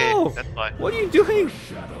it? Okay, No. that's fine. What are you doing?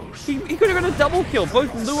 He could have got a double kill.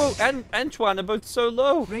 Both Luo and Chuan are both so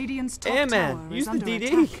low. Radiant's top tower Airman, is use the under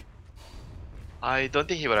DD. attack. I don't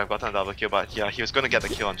think he would have gotten a double kill, but yeah, he was gonna get the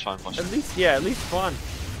kill on Chuan for sure. At least Chuan.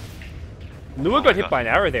 Luo my got hit God. by an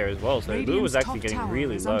arrow there as well, so Luo Radiant's was actually top getting tower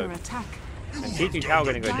really is low. under attack. And T2 tower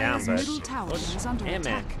going to go down, Dire's but middle tower is under Airman.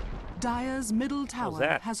 attack. Dire's middle tower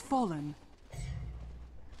that? has fallen.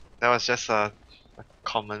 That was just a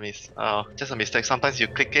common just a mistake. Sometimes you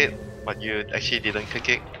click it, but you actually didn't click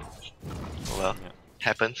it. Oh well, Yeah.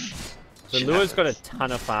 happens. So Shit Luo's got a happens.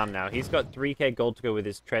 ton of farm now. He's got 3k gold to go with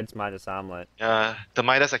his Treads Midas Armlet. The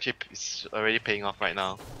Midas actually is already paying off right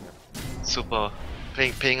now. Super,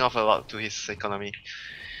 paying off a lot to his economy.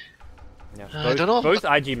 Yeah, I don't know. Both IG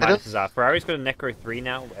I don't- Midases are. Ferrari's got a Necro 3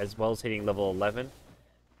 now, as well as hitting level 11.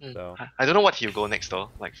 So I don't know what he'll go next though,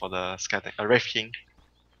 like for the Wraith King.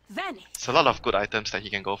 Vanish. It's a lot of good items that he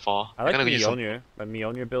can go for. I like I'm gonna use some Mjolnir, but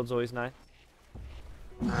Mjolnir build's always nice.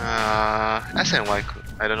 S and Y could,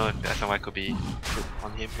 I don't know if S and Y could be good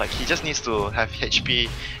on him. Like he just needs to have HP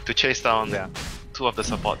to chase down Yeah. two of the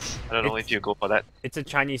supports. I don't know if you go for that. It's a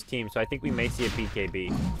Chinese team, so I think we may see a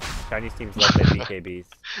BKB. Chinese teams love their BKBs.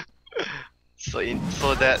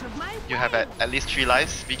 So that you have at least 3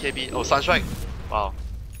 lives. BKB. Oh, Sunstrike. Wow.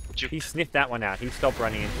 He sniffed that one out. He stopped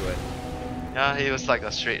running into it. Yeah, he was like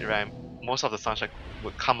a straight ram. Most of the Sunstrike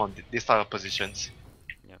would come on this type of positions.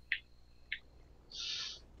 Yeah.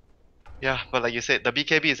 Yeah, but like you said, the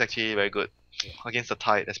BKB is actually very good against the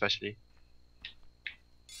Tide, especially.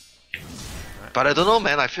 But I don't know,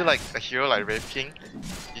 man. I feel like a hero like Wraith King,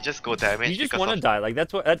 you just go damage. You just because want to of- die. Like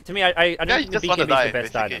that's what to me. I don't Yeah, think you the just want BKB to die. is the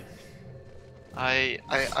best Basically. item.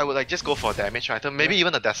 I would like just go for a damage item. Maybe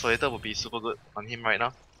even the Desolator would be super good on him right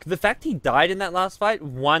now. The fact he died in that last fight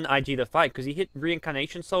won IG the fight because he hit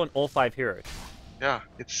Reincarnation Soul on all 5 heroes. Yeah,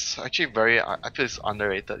 it's actually very. I feel it's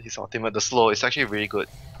underrated. His ultimate, the slow, is actually really good.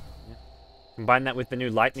 Combine that with the new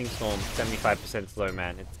Lightning Storm, 75% slow,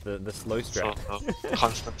 man. It's the slow So strat.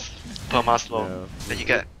 constant, perma slow. No. Then you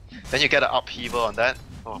get an upheaval on that.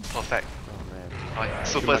 Oh, perfect. Oh man. Oh, yeah.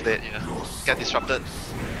 Super's dead. Yeah, get disrupted.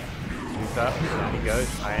 Super. There he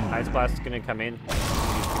goes. Ice Blast is gonna come in.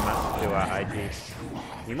 Use too much to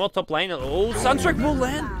IG. Need more top lane. Oh, Sunstrike will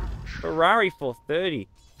land. Ferrari for 30.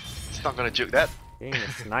 It's not gonna juke that. Getting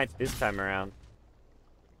the snipes this time around.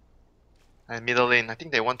 And middle lane, I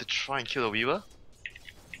think they want to try and kill the Weaver.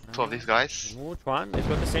 Two of these guys. Oh, Chuan. They've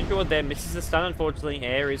got the Sentry Ward there. Misses the stun, unfortunately.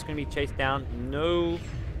 Air is going to be chased down. No.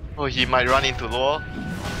 Oh, he might run into lore.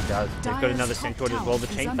 He does. They've got Dire's another top Sentry Ward as tower well. The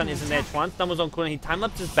is Chain under Stun isn't there. attack. Chuan stumbles on corner. He time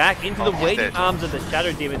lapses back into Oh, the he's waiting dead. arms of the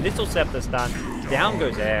Shadow Demon. This will set the stun. Down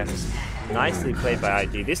goes Air. Nicely played by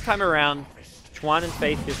IG. This time around, Chuan and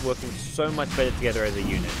Faith just working so much better together as a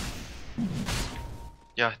unit.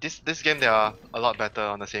 Yeah, this game they are a lot better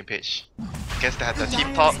on the same page. Guess they had the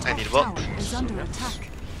team Dire's talk and it top worked. tower is under attack.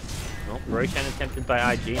 Well, Roshan attempted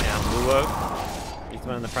by IG now. Luo. He's the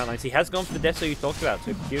one on the front lines. He has gone for the Deso you talked about,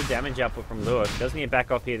 so pure damage output from Luo. Doesn't need to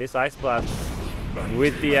back off here. This Ice Blast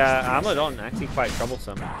with the armlet on, actually quite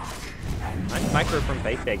troublesome. Nice micro from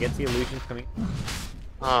Faith there. Gets the illusions coming.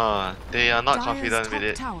 They are not Dire's confident top with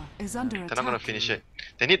it. tower is under They're attack. not gonna finish it.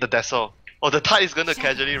 They need the Deso. Oh, the Tide is gonna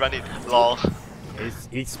casually run it. Lol.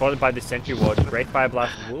 He's spotted by the Sentry Ward. Great Fire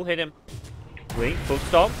Blast will hit him. Blink, full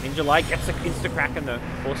stop. Ninja Light gets an insta-kraken though.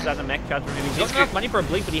 Forces out the mech charge from him. He's got enough money for a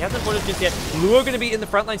blink, but he hasn't bought it just yet. Luo going to be in the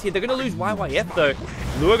front lines here. They're going to lose YYF though.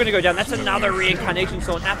 Luo going to go down. That's another reincarnation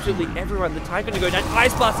soul on absolutely everyone. The Tide going to go down.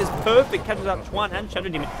 Ice Blast is perfect. Catches out Chuan and Shadow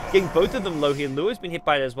Demon. Getting both of them low here. Luo's been hit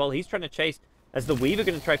by it as well. He's trying to chase as the Weaver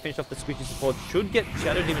going to try to finish off the squishy support. Should get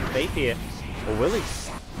Shadow Demon Faith here. Or will he?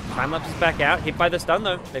 Time lapse is back out. Hit by the stun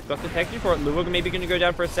though. They've got the protection for it. Luo maybe going to go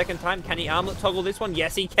down for a second time. Can he armlet toggle this one?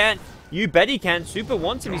 Yes, he can. You bet he can. Super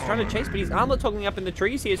wants him. He's trying to chase, but he's armlet toggling up in the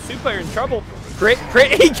trees here. Super in trouble. Crit.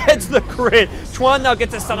 He gets the crit. Chuan now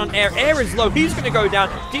gets a stun on Air. Air is low. He's going to go down.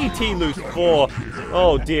 DT lose 4.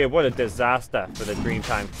 Oh dear, what a disaster for the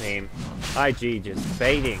Dreamtime team. IG just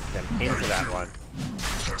baiting them into that one.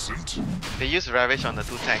 They use Ravage on the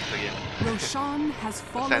 2 tanks again. Roshan has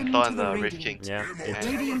fallen Centaur to and the the Wraith Radiant. King. Yeah. It's,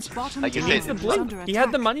 Radiant's bottom Like you tower said- it's the is blink. under He had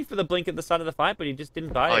the attack. money for the blink at the start of the fight, but he just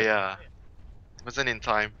didn't buy Oh it. yeah. Wasn't in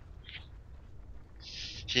time.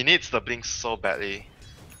 He needs the blink so badly.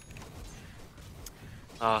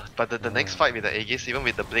 But the next fight with the Aegis, even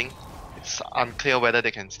with the blink, it's unclear whether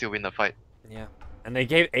they can still win the fight. Yeah. And they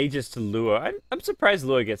gave Aegis to Luo. I'm surprised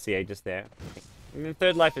Luo gets the Aegis there. I mean,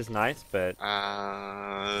 Third Life is nice, but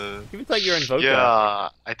give it like your Invoker. Yeah,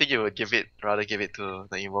 I think you would rather give it to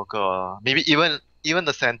the Invoker, or maybe even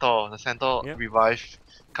the Centaur. The Centaur Yep. revive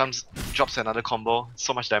drops another combo.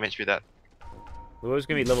 So much damage with that. Luo's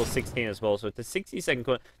gonna be level 16 as well, so it's a 60-second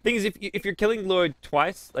corner. Thing is, if you're killing Luo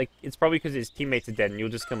twice, like it's probably because his teammates are dead, and you'll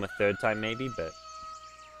just kill him a third time maybe. But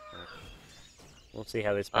we'll see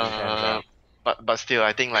how this one pans out. But still,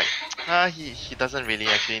 I think like he doesn't really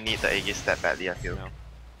actually need the Aegis that badly. I feel. No.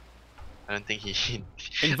 I don't think he.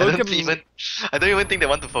 Invoker I don't even think they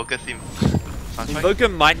want to focus him. Sunstrike? Invoker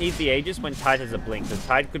might need the Aegis when Tide has a blink. So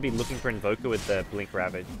Tide could be looking for Invoker with the blink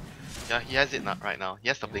Ravage. Yeah, he has it right now. He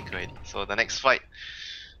has the blink already. So the next fight,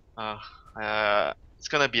 it's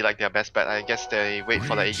gonna be like their best bet. I guess they wait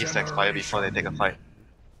for the Aegis to expire before they take a fight.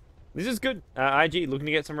 This is good. IG looking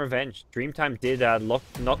to get some revenge. Dreamtime did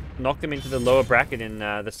knock them into the lower bracket in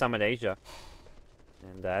the Summit Asia.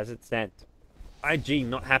 And as it stands, IG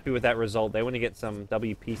not happy with that result. They want to get some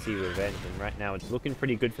WPC revenge, and right now it's looking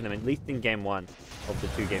pretty good for them, at least in game 1 of the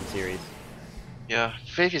 2-game series. Yeah,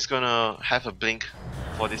 Faith is gonna have a blink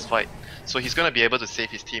for this fight. So he's gonna be able to save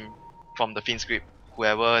his team from the Fiend's Grip,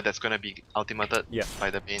 whoever that's gonna be ultimated by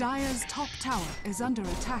the Bane. Dire's top tower is under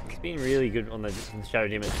attack. Been really good on the Shadow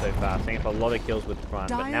Demon so far, picking up a lot of kills with Prime,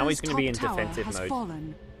 but now he's going to be in defensive mode.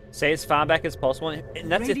 Fallen. Stay as far back as possible,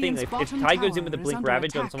 and that's the thing, if Ty goes in with a tower Blink is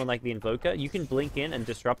Ravage under on someone like the Invoker, you can blink in and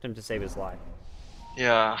disrupt him to save his life.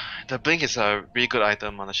 Yeah, the Blink is a really good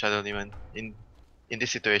item on the Shadow Demon in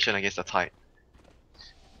this situation against the Tide.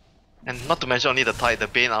 And not to mention only the Tide, the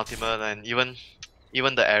Bane ultimate, and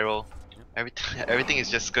even the arrow. Everything is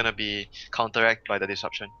just gonna be counteracted by the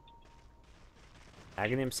disruption.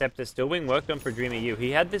 Aghanim Scepter still being worked on for Dreamer U.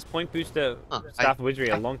 He had this point booster Staff of Wizardry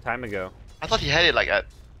a long time ago. I thought he had it like at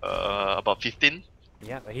about 15.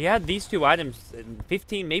 Yeah, but he had these two items in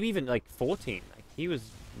 15, maybe even like 14. Like, he was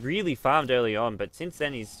really farmed early on, but since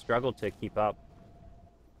then he's struggled to keep up.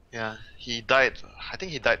 Yeah, he died. I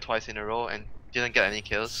think he died twice in a row and didn't get any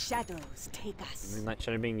kills. Shadows take us. Moonlight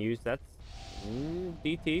Shadow being used, that's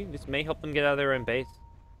DT. This may help them get out of their own base.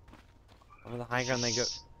 Over the high ground they go.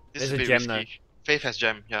 This There's is a bit gem risky. though. Faith has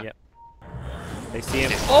gem, yeah. Yep. They see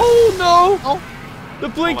him. Oh no! Oh. The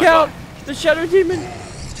blink my out! God. The Shadow Demon!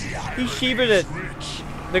 He Shivered it.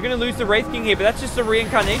 They're gonna lose the Wraith King here, but that's just a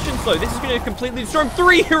reincarnation slow. This is gonna completely destroy him.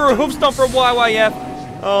 3 hero hoof stomp from YYF!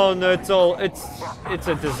 Oh no, it's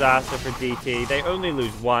a disaster for DT. They only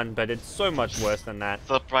lose 1, but it's so much worse than that.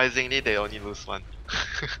 Surprisingly, they only lose 1.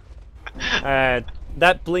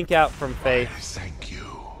 That blink out from Faith. Thank you.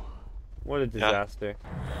 What a disaster.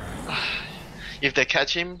 If they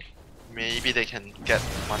catch him, maybe they can get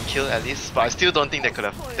 1 kill at least, but I still don't think they could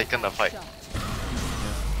have taken the fight.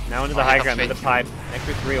 Now into the high ground with the pipe.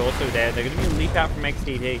 Necro 3 also there. They're going to be a leap out from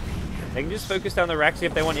XTD. They can just focus down the Raxi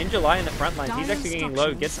if they want. In July in the front lines, he's actually getting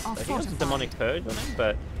low. Gets, I think it's a Demonic Purge on him,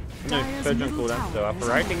 but no, Purge on cooldown. So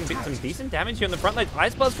Ferrari taking some decent damage here on the front lines.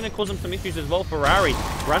 Ice Ball's going to cause him some issues as well. Ferrari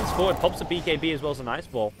runs forward, pops a BKB as well as an Ice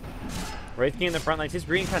Ball. Wraith King in the front lines. His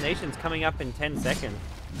reincarnation's coming up in 10 seconds.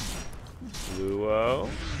 Luo.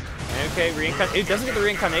 Okay, it doesn't get the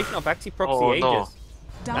reincarnation off. Actually procs the Aegis. No.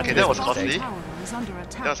 Okay, that was costly.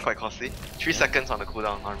 That That was quite costly. 3 seconds on the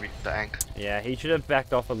cooldown on the Ankh. Yeah, he should have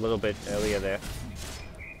backed off a little bit earlier there.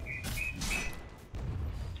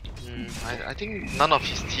 I think none of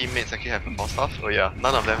his teammates actually have a Force Staff. Oh yeah,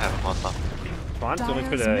 none of them have a Force Staff. Swan's almost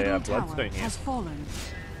got a Bloodstone here.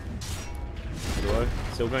 Luo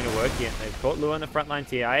still going to work here. They've caught Luo in the front lines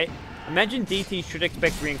here. I imagine DT should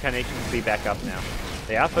expect reincarnation to be back up now.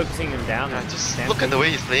 They are focusing him down. Yeah, just look at the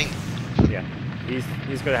way he's playing. Yeah,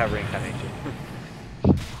 he's got to have reincarnation.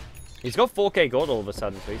 He's got 4k gold all of a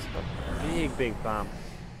sudden, so he's got a big farm.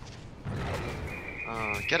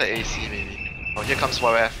 Get an AC maybe. Oh, here comes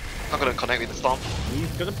YF. Not gonna connect with the Storm. He's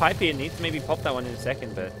gonna pipe here. Needs to maybe pop that one in a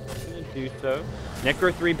second, but he's gonna do so.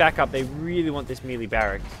 Necro 3 back up. They really want this melee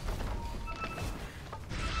barracks.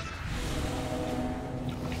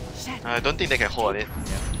 I don't think they can hold it.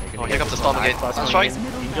 Yeah, oh, here comes the Storm again. Strike.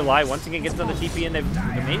 In July, once again gets another TP, and they're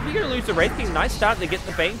maybe going to lose the Wraith King. Nice start. They get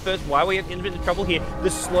the Bane first. Why we have into trouble here? The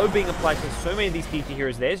slow being applied to so many of these PG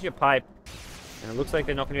heroes. There's your pipe. And it looks like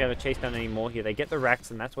they're not going to be able to chase down any more here. They get the racks,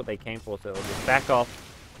 and that's what they came for. So they'll just back off.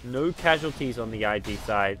 No casualties on the IG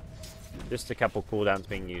side. Just a couple cooldowns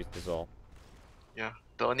being used is all. Yeah,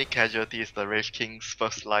 the only casualty is the Wraith King's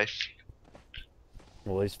first life.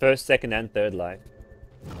 Well, his first, second, and third life.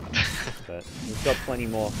 But he's got plenty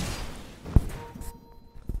more.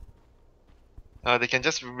 They can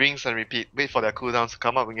just rinse and repeat, wait for their cooldowns to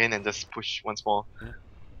come up again and just push once more. Yeah.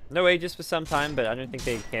 No Aegis for some time, but I don't think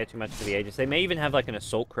they care too much for the Aegis. They may even have like an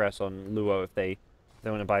Assault Crest on Luo if they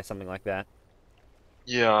want to buy something like that.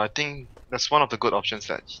 Yeah, I think that's one of the good options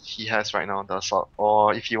that he has right now, the Assault.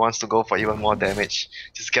 Or if he wants to go for even more damage,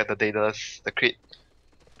 just get the Daedalus, the crit.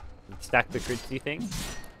 Stack the crits, do you think?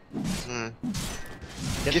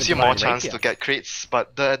 Gives you more chance to get crits,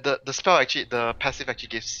 but the spell actually, the passive actually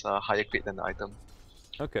gives a higher crit than the item.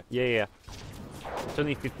 Okay, yeah. It's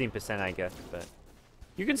only 15%, I guess, but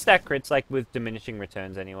you can stack crits like with diminishing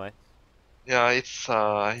returns anyway. Yeah, it's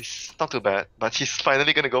not too bad, but he's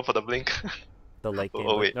finally gonna go for the blink. The late game.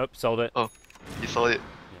 Oh wait. Nope, sold it. Oh, he sold it.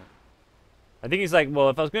 Yeah. I think he's like, well,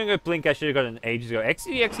 if I was gonna go blink, I should have got an ages ago.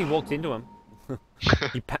 XD actually walked into him.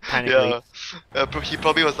 He panicked. Yeah, he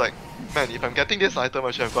probably was like, man, if I'm getting this item,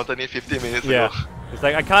 I should have gotten it 15 minutes yeah. ago. It's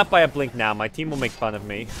like, I can't buy a blink now. My team will make fun of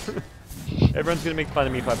me. Everyone's gonna make fun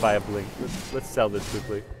of me if I buy a blink. Let's sell this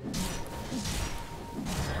quickly.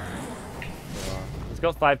 He's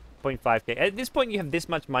got 5.5k. At this point, you have this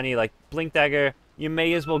much money, like Blink Dagger. You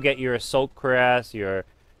may as well get your Assault Cuirass, your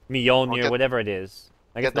Mjolnir, whatever it is.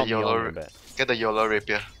 I guess not Mjolnir, but get the YOLO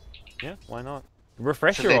Rapier. yeah, why not?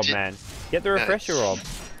 Refresh your old man. Get the refresher, it's- Rob.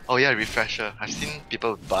 Oh yeah, refresher. I've seen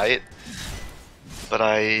people buy it, but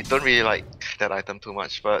I don't really like that item too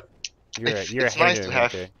much. But You're it's a nice hater, to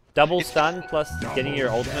have. Winter. Double It's- stun plus getting your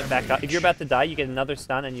ultimate back up. If you're about to die, you get another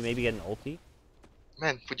stun and you maybe get an ulti.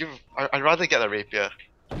 Man, would you? I'd rather get a rapier.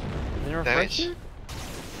 Then a Damage. refresher?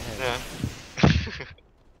 Yeah.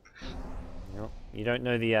 No, you don't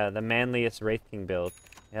know the manliest Wraith King build.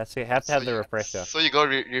 You have to have the refresher. So you go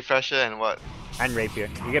refresher and what? And rapier.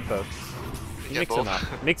 You get both. You get mix them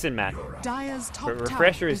both? up. Mix and match. Dire's top But tower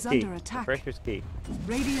refresher is key. under attack. Refresher is key.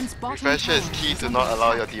 Radiant's bottom Refresher is tower key to under not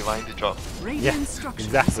allow attack. your divine to drop. Radiant structures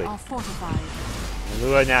exactly. are fortified. And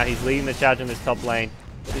Luo now, he's leading the charge on this top lane.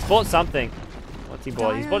 He's bought something. What's he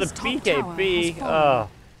bought? He's bought a Dire's top tower BKB. has fallen. Oh.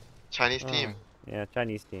 Chinese team. Yeah,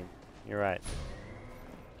 Chinese team. You're right.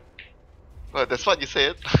 Well, that's what you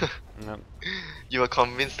said. No. You were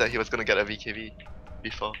convinced that he was gonna get a BKB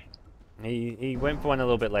before. He went for one a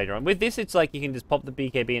little bit later on. With this, it's like you can just pop the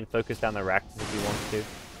BKB and focus down the racks if you want to.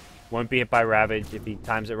 Won't be hit by Ravage if he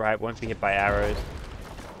times it right. Won't be hit by arrows.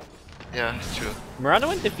 Yeah, true. Miranda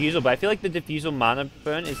went Diffusal, but I feel like the Diffusal mana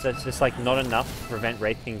burn is just like not enough to prevent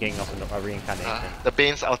Wraith King getting off a reincarnation. The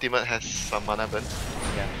Bane's ultimate has some mana burn.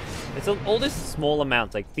 Yeah. It's all this small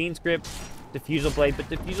amounts, like Fiend's Grip, Diffusal Blade, but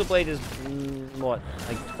Diffusal Blade is, what,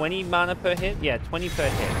 like 20 mana per hit? Yeah, 20 per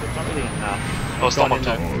hit, so it's not really enough. Oh, Storm Gone in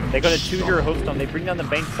on there. They got a 2-0 hook on. They bring down the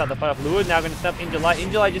Bane to start the fight off. Lua now going to snap Injuly.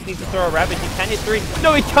 Injuly just needs to throw a Ravage. He can hit 3.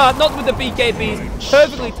 No, he can't. Not with the BKBs.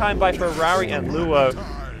 Perfectly timed by Ferrari and Luo.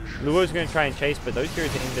 Luo's going to try and chase, but those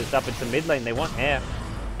heroes are invis up. It's the mid lane. They want air.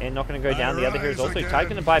 And not going to go down. The other heroes also. Ty's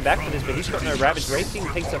going to buy back for this, but he's got no Ravage. Racing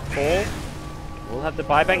takes a fall. We'll have to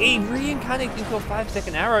buy back. He reincarnates into a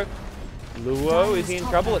 5-second arrow. Luo, is he in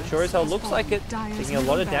trouble? It sure as hell looks like it. Taking a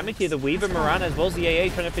lot of damage here. The Weaver, Mirana, as well as the AA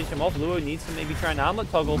trying to finish him off. Luo needs to maybe try an armlet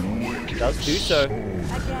toggle. Does do so.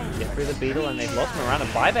 Get through the beetle, and they've lost Mirana.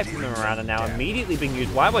 Buyback from the Mirana now immediately being used.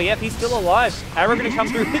 YYF, he's still alive. Arrow going to come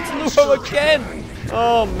through. Hits Luo again.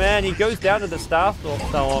 Oh man, he goes down to the staff off.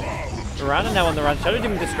 Mirana now on the run. Shadow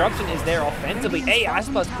Demon Disruption is there offensively. Ice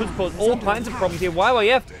Blast could cause all kinds of problems here.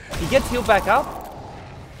 YYF, he gets healed back up.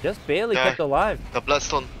 Just barely kept alive. The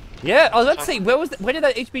Bloodstone. Yeah, I was about to say, where did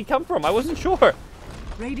that HP come from? I wasn't sure.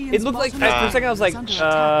 It looked like, for a second I was like,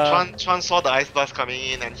 Chuan saw the Ice Blast coming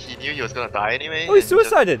in and he knew he was gonna die anyway. oh, he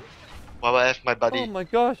suicided. YYF, my buddy. Oh my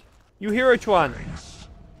gosh. You hero Chuan.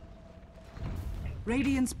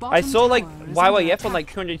 Radiant's I saw like bottom tower is under YYF on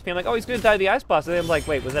like 200 HP. I'm like, oh, he's gonna die of the Ice Blast. And then I'm like,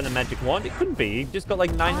 wait, was that a magic wand? It couldn't be. He just got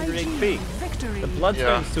like 900 IG HP. victory. The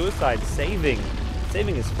Bloodstone Yeah. suicide, saving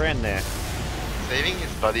his friend there. Saving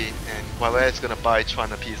his buddy, and YYF is gonna buy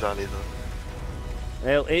Chuan a pizza later.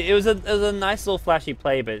 Well, it was a nice little flashy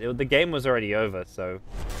play, but the game was already over. So,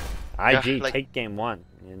 IG like- take game 1.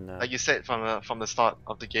 In, Like you said from the start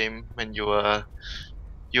of the game when you were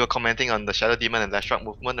commenting on the Shadow Demon and Lashrock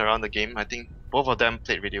movement around the game, I think both of them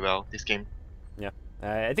played really well this game.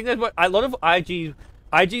 I think that's what a lot of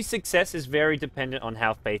IG's success is very dependent on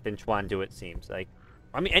how Faith and Chuan do. It seems like,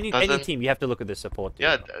 I mean, any Doesn't- team you have to look at the support. Team.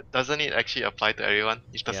 Yeah, doesn't it actually apply to everyone?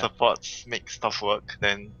 If the Yeah. supports make stuff work,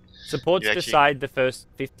 then Supports you actually- decide the first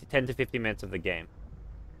 10 to 50 minutes of the game.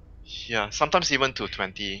 yeah, sometimes even to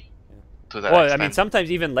 20. To that Well, extent. I mean, sometimes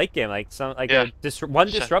even late game, like Yeah. one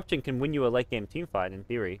Sure. disruption can win you a late game team fight in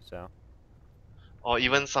theory. So Or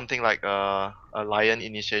even something like a lion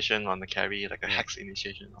initiation on the carry, like a Yeah. hex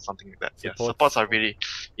initiation or something like that. Yeah, Supports- supports are really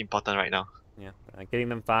important right now. yeah, getting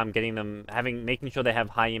them farm, making sure they have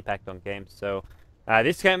high impact on games. So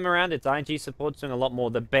this time around, it's IG supports doing a lot more.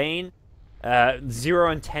 The Bane, 0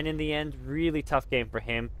 and 10 in the end, really tough game for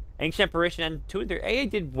him. Ancient Apparition and 2 and 3. AA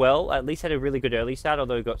did well, at least had a really good early start,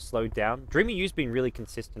 although it got slowed down. Dreamy U's been really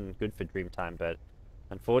consistent and good for Dreamtime, but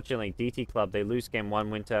unfortunately, DT Club, they lose game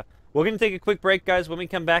 1 winter. We're going to take a quick break, guys. When we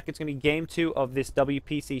come back, it's going to be game 2 of this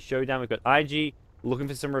WPC showdown. We've got IG looking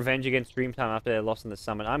for some revenge against Dreamtime after their loss in the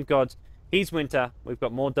Summit. I'm Gods, he's Winter. We've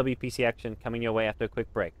got more WPC action coming your way after a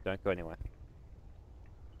quick break. Don't go anywhere.